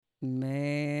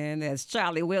Man, that's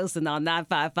Charlie Wilson on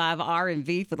 955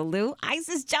 R&B for the Lou.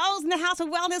 Isis Jones in the House of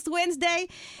Wellness Wednesday.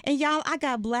 And y'all, I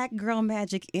got Black Girl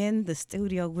Magic in the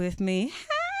studio with me.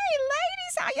 Hey,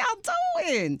 ladies, how y'all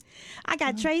doing? I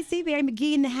got Tracy Berry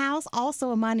McGee in the house,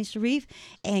 also Amani Sharif,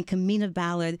 and Kamina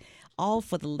Ballard, all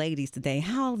for the ladies today.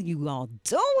 How you all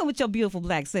doing with your beautiful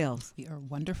black selves? We are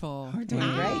wonderful. We're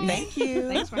doing great. Thank you.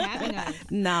 Thanks for having us.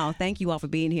 No, thank you all for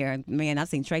being here. Man, I've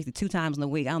seen Tracy 2 times in a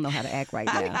week. I don't know how to act right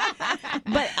now.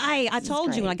 But I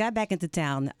told you when I got back into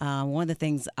town, one of the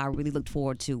things I really looked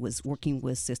forward to was working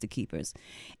with Sister Keepers.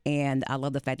 And I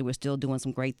love the fact that we're still doing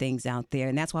some great things out there.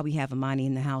 And that's why we have Amani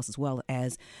in the house as well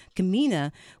as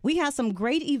Kamina. We have some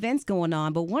great events going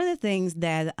on. But one of the things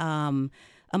that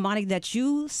Amani, that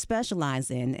you specialize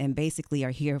in and basically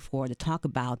are here for to talk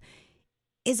about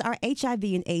is our HIV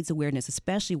and AIDS awareness,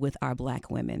 especially with our Black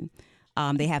women.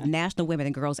 They have National Women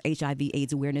and Girls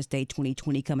HIV/AIDS Awareness Day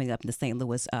 2020 coming up in the St.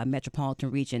 Louis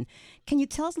metropolitan region. Can you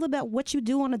tell us a little about what you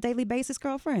do on a daily basis,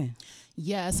 girlfriend?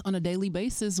 Yes, on a daily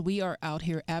basis, we are out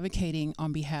here advocating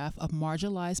on behalf of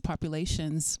marginalized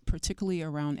populations, particularly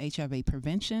around HIV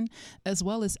prevention, as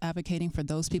well as advocating for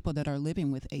those people that are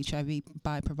living with HIV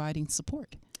by providing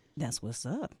support. That's what's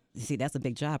up. You see, that's a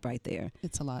big job right there.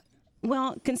 It's a lot.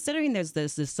 Well, considering there's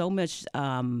so much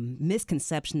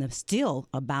misconception of still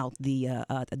about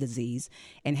the disease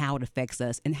and how it affects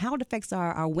us and how it affects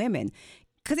our women,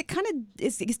 because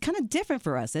it's kind of different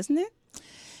for us, isn't it?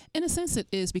 In a sense, it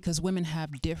is, because women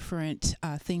have different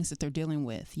things that they're dealing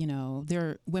with. You know,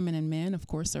 women and men, of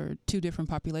course, are 2 different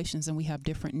populations, and we have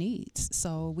different needs.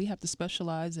 So we have to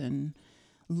specialize and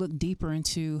look deeper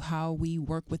into how we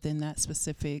work within that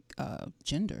specific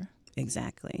gender.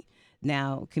 Exactly.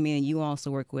 Now, Kamina, you also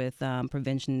work with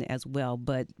prevention as well,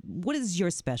 but what is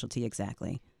your specialty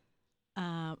exactly?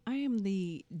 I am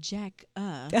the jack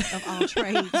of all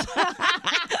trades.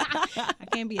 I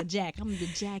can't be a jack. I'm the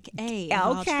jack A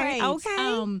of all trades.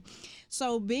 Okay.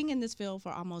 So being in this field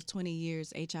for almost 20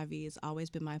 years, HIV has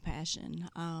always been my passion.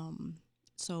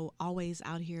 So always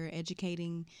out here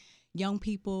educating young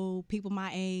people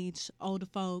my age, older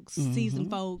folks,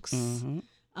 seasoned folks,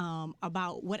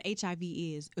 about what HIV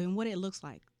is and what it looks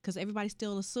like. Because everybody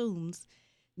still assumes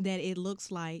that it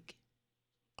looks like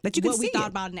that you can what see we thought it.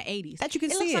 about in the 80s. That you can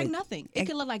it see looks like it. nothing. It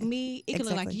can look like me. It can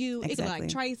look like you. It can look like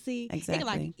Tracy. It can look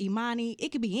like Imani.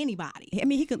 It could be anybody. I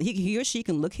mean, he or she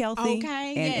can look healthy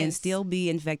Okay, and yes. still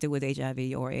be infected with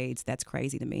HIV or AIDS. That's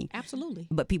crazy to me. Absolutely.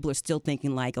 But people are still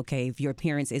thinking like, okay, if your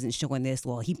appearance isn't showing this,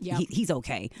 well, he's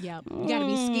okay. Yep. You got to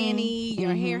be skinny.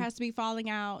 Your hair has to be falling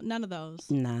out. None of those.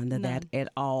 None of that at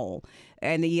all.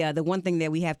 And the one thing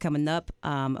that we have coming up,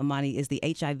 Amani, is the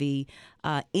HIV,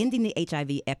 ending the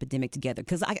HIV epidemic together.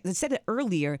 Because I said it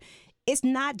earlier, it's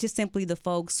not just simply the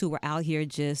folks who are out here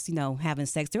just, having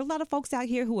sex. There are a lot of folks out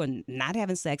here who are not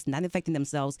having sex, not infecting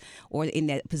themselves or in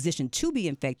that position to be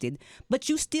infected. But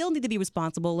you still need to be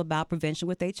responsible about prevention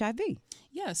with HIV.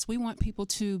 Yes, we want people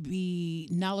to be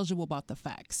knowledgeable about the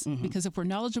facts, because if we're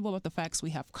knowledgeable about the facts, we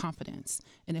have confidence.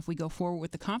 And if we go forward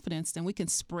with the confidence, then we can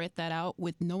spread that out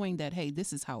with knowing that, hey,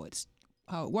 this is how it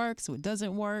works, so it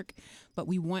doesn't work. But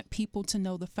we want people to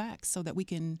know the facts so that we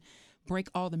can break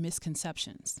all the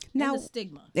misconceptions. Now, and the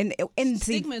stigma. And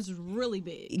stigma is really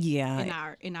big.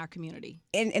 Yeah. In our community.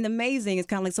 And amazing. It's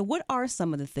kind of like, so what are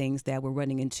some of the things that we're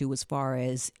running into as far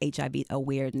as HIV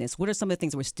awareness? What are some of the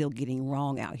things that we're still getting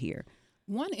wrong out here?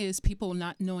 One is people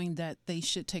not knowing that they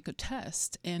should take a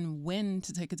test and when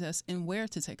to take a test and where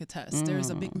to take a test. There's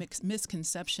a big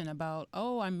misconception about,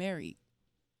 I'm married.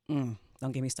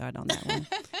 Don't get me started on that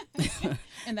one.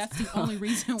 And that's the only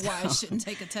reason why I shouldn't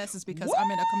take a test is because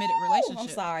I'm in a committed relationship. I'm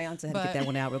sorry. I had to get that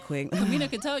one out real quick. Kamina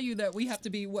can tell you that we have to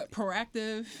be,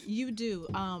 proactive? You do.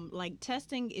 Like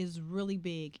testing is really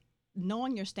big.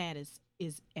 Knowing your status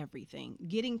is everything.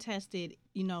 Getting tested,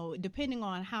 depending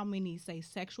on how many, say,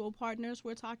 sexual partners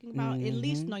we're talking about, at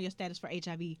least know your status for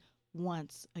HIV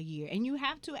once a year. And you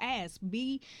have to ask,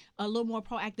 be a little more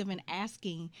proactive in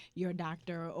asking your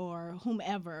doctor or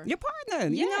whomever. Your partner.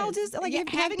 Yes. Just like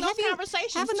having those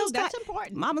conversations too. That's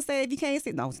important. Mama said if you can't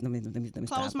sit, no, let me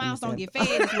closed mouths don't get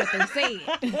fed is what they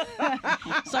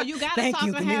said. So you got to talk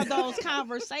and have those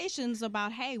conversations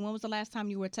about, hey, when was the last time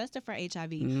you were tested for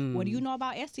HIV? What do you know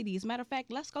about STDs? Matter of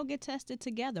fact, let's go get tested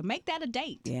together. Make that a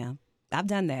date. Yeah. I've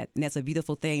done that, and that's a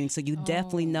beautiful thing. So you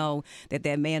definitely know that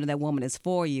that man or that woman is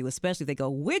for you, especially if they go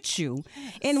with you.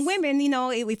 Yes. And women, you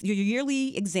know, if your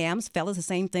yearly exams, fellas, the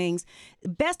same things. The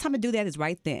best time to do that is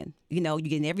right then. You know, you're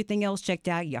getting everything else checked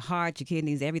out, your heart, your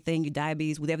kidneys, everything, your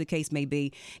diabetes, whatever the case may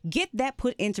be. Get that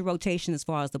put into rotation as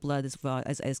far as the blood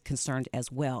is concerned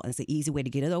as well. And it's an easy way to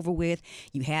get it over with.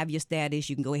 You have your status.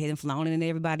 You can go ahead and flaunt it in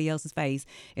everybody else's face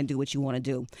and do what you want to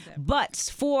do. Exactly. But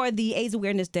for the AIDS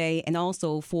Awareness Day and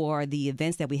also for the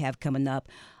events that we have coming up,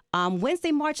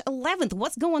 Wednesday, March 11th,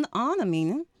 what's going on,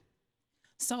 Amina?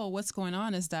 So what's going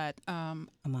on is that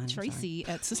Tracy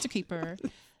at Sister Keeper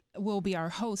will be our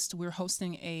host. We're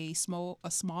hosting a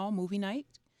small movie night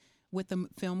with a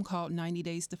film called 90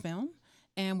 Days to Film.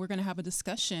 And we're going to have a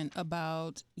discussion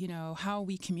about, you know, how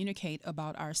we communicate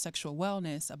about our sexual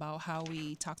wellness, about how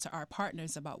we talk to our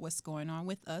partners about what's going on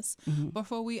with us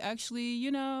before we actually,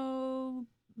 you know,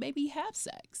 maybe have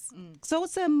sex. So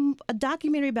it's a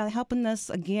documentary about helping us,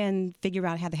 again, figure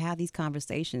out how to have these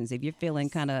conversations. If you're feeling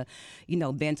kind of, you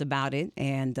know, bent about it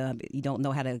and you don't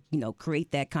know how to, you know,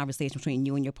 create that conversation between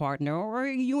you and your partner or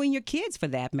you and your kids for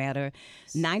that matter,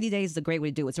 90 Days is a great way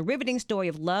to do it. It's a riveting story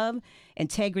of love,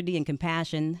 integrity, and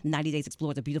compassion. 90 Days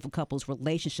explores a beautiful couple's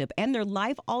relationship and their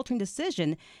life-altering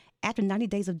decision after 90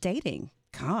 days of dating.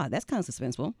 God, that's kind of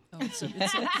suspenseful. When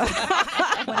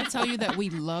I tell you that we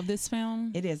love this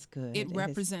film, it is good. It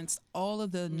represents all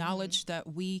of the knowledge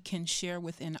that we can share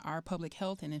within our public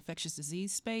health and infectious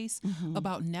disease space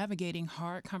about navigating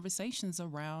hard conversations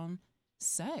around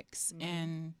sex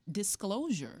and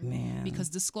disclosure. Man. Because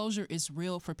disclosure is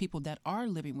real for people that are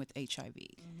living with HIV.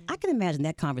 I can imagine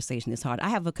that conversation is hard. I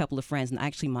have a couple of friends, and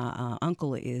actually my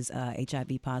uncle is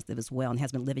HIV positive as well and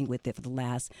has been living with it for the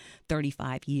last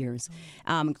 35 years.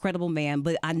 Incredible man,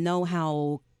 but I know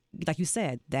how, like you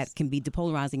said, that can be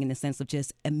depolarizing in the sense of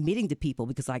just admitting to people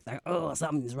because like, oh,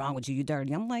 something's wrong with you, you're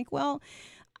dirty. I'm like, well,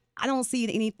 I don't see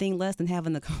anything less than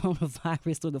having the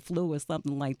coronavirus or the flu or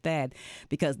something like that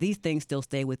because these things still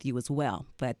stay with you as well.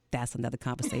 But that's another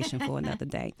conversation for another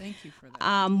day. Thank you for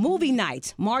that. Movie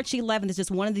night, March 11th is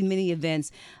just one of the many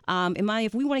events. Imani,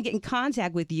 if we want to get in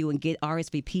contact with you and get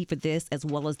RSVP for this as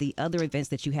well as the other events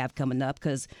that you have coming up,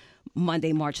 because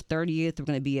Monday, March 30th, we're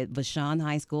going to be at Vashon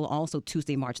High School. Also,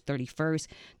 Tuesday, March 31st,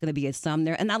 going to be at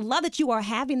Sumner. And I love that you are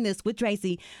having this with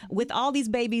Tracy, with all these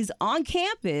babies on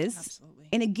campus. Absolutely.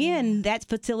 And again, that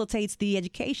facilitates the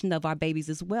education of our babies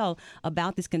as well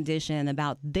about this condition and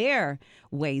about their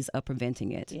ways of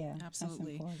preventing it. Yeah,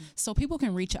 absolutely. So people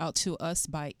can reach out to us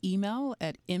by email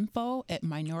at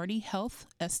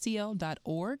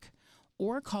info@minorityhealthstl.org.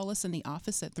 or call us in the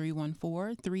office at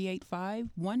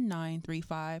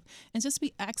 314-385-1935 and just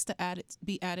be asked to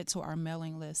be added to our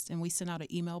mailing list. And we send out an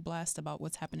email blast about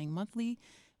what's happening monthly.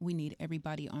 We need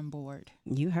everybody on board.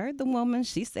 You heard the woman.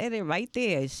 She said it right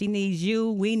there. She needs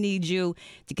you. We need you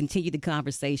to continue the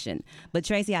conversation. But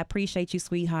Tracy, I appreciate you,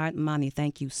 sweetheart. Mommy,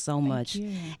 thank you so much.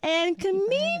 You. And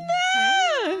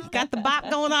Kamina got the bop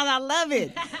going on. I love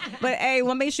it. But hey,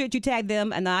 well, make sure that you tag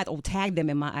them and I'll tag them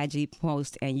in my IG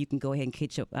post, and you can go ahead and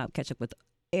catch up with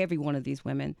every one of these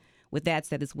women. With that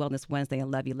said, it's Wellness Wednesday. I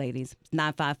love you, ladies.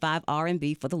 955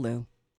 R&B for the Lou.